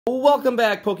Welcome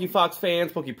back, PokeFox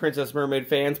fans, Poke Princess Mermaid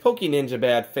fans, Poke Ninja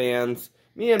Bat fans.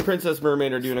 Me and Princess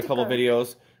Mermaid are doing a couple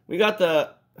videos. We got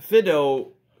the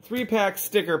Fido 3-pack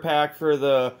sticker pack for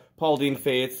the Paldean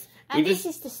Fates. And this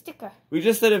is the sticker. We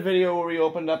just did a video where we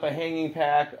opened up a hanging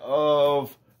pack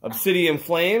of Obsidian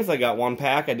Flames. I got one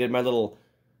pack. I did my little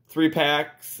 3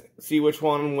 packs, see which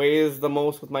one weighs the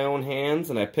most with my own hands,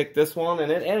 and I picked this one,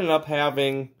 and it ended up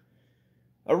having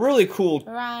a really cool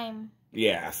rhyme.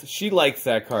 Yes, she likes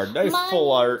that card. Nice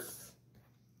full art.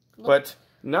 But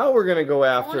now we're going to go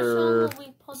after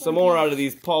some more out of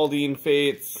these Paldean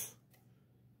Fates.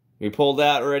 We pulled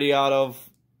that already out of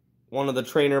one of the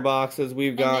trainer boxes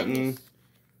we've gotten.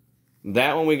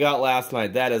 That one we got last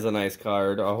night. That is a nice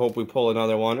card. I hope we pull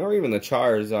another one, or even the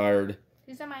Charizard.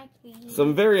 These are my keys.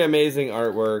 Some very amazing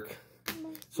artwork.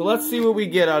 So let's see what we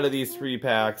get out of these 3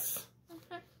 packs.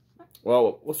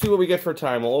 Well, we'll see what we get for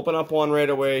time. We'll open up one right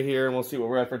away here, and we'll see what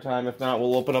we're at for time. If not,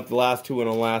 we'll open up the last 2 in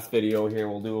the last video here.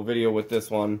 We'll do a video with this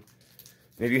one.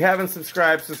 And if you haven't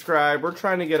subscribed, subscribe. We're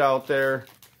trying to get out there.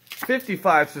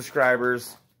 55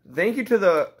 subscribers. Thank you to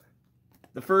the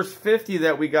first 50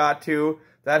 that we got to.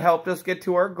 That helped us get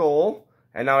to our goal.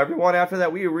 And now everyone after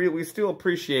that, we still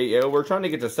appreciate you. We're trying to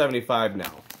get to 75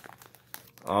 now.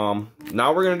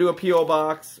 Now we're going to do a P.O.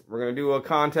 box. We're going to do a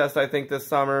contest, I think, this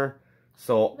summer.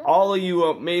 So all of you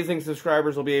amazing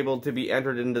subscribers will be able to be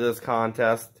entered into this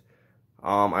contest.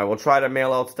 I will try to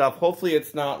mail out stuff. Hopefully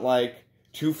it's not like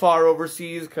too far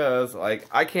overseas, because like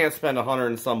I can't spend $100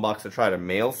 and some to try to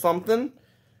mail something.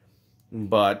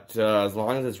 But as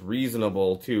long as it's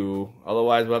reasonable too.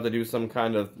 Otherwise we'll have to do some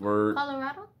kind of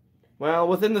Colorado? Well,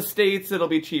 within the states it'll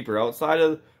be cheaper. Outside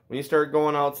of when you start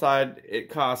going outside, it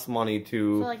costs money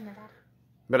to. So like Nevada.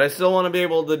 But I still want to be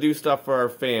able to do stuff for our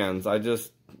fans.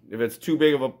 If it's too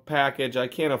big of a package, I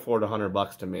can't afford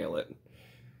 $100 to mail it.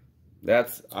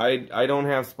 I don't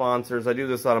have sponsors. I do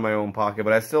this out of my own pocket,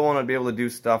 but I still want to be able to do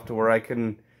stuff to where I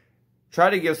can try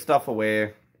to give stuff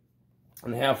away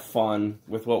and have fun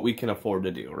with what we can afford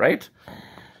to do, right?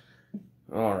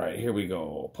 All right, here we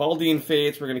go. Paldean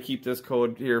Fates. We're going to keep this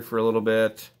code here for a little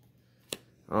bit.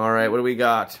 All right, what do we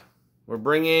got? We're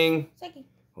bringing...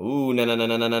 Ooh, no.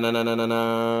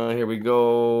 Here we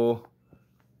go.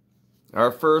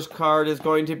 Our first card is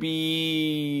going to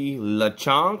be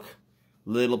Lechonk.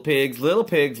 Little pigs,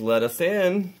 let us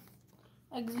in.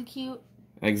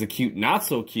 Execute, not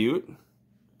so cute.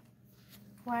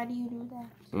 Why do you do that?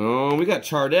 Oh, we got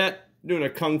Chardette doing a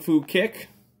kung fu kick.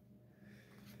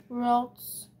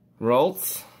 Ralts.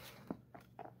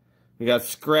 We got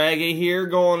Scraggy here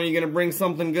going, are you going to bring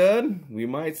something good? We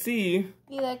might see.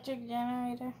 Electric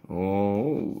generator.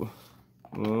 Oh.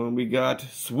 We got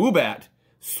Swoobat.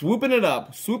 Swooping it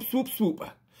up. Swoop.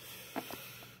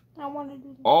 I want to do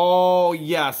that. Oh,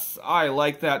 yes. I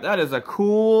like that. That is a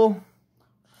cool,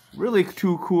 really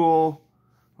too cool.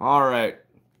 All right.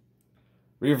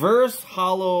 Reverse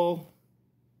Hollow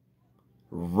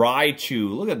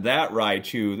Raichu. Look at that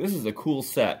Raichu. This is a cool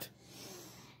set.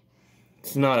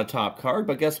 It's not a top card,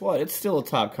 but guess what? It's still a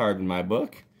top card in my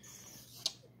book.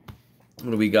 What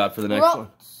do we got for the next one?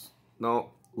 No.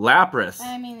 Lapras.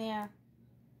 Yeah.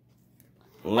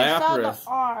 Lapras.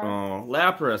 Oh,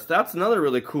 Lapras. That's another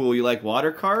really cool. You like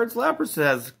water cards? Lapras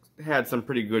has had some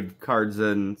pretty good cards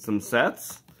in some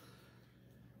sets.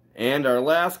 And our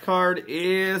last card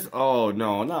is... Oh,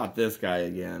 no, not this guy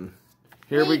again.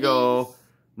 Here we go.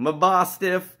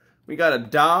 Mabostiff. We got a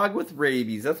dog with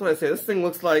rabies. That's what I say. This thing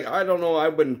looks like... I don't know. I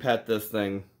wouldn't pet this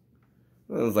thing.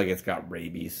 It looks like it's got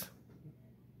rabies.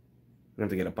 You have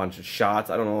to get a bunch of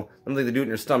shots. I don't know. I don't think they do it in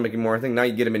your stomach anymore. I think now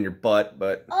you get them in your butt,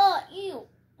 but... Oh, ew.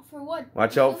 For what?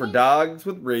 Watch out for dogs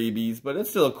with rabies, but it's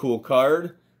still a cool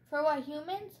card. For what,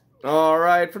 humans?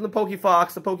 Alright, from the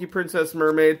PokeFox, the Poke Princess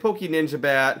Mermaid, Poke Ninja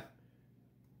Bat.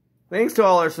 Thanks to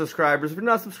all our subscribers. If you're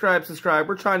not subscribed, subscribe.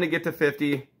 We're trying to get to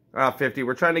 50.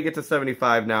 We're trying to get to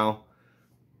 75 now.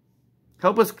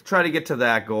 Help us try to get to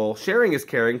that goal. Sharing is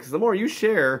caring, because the more you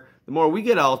share, the more we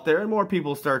get out there, and more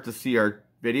people start to see our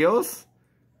videos.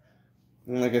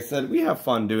 And like I said, we have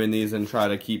fun doing these and try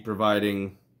to keep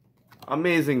providing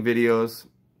amazing videos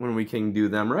when we can do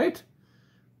them, right?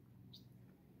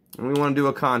 And we want to do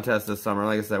a contest this summer.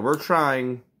 Like I said, we're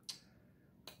trying.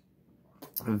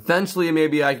 Eventually,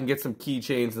 maybe I can get some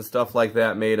keychains and stuff like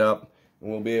that made up, and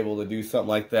we'll be able to do something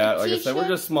like that. Like I said, we're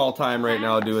just small time right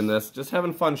now doing this, just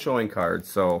having fun showing cards.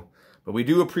 So, but we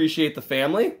do appreciate the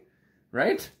family,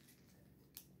 right?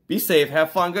 Be safe,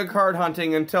 have fun, good card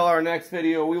hunting. Until our next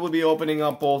video, we will be opening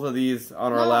up both of these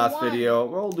on our last video.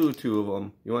 We'll do 2 of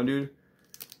them. You want to do?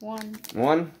 One.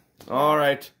 One? All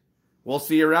right. We'll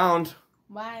see you around.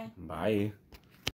 Bye. Bye.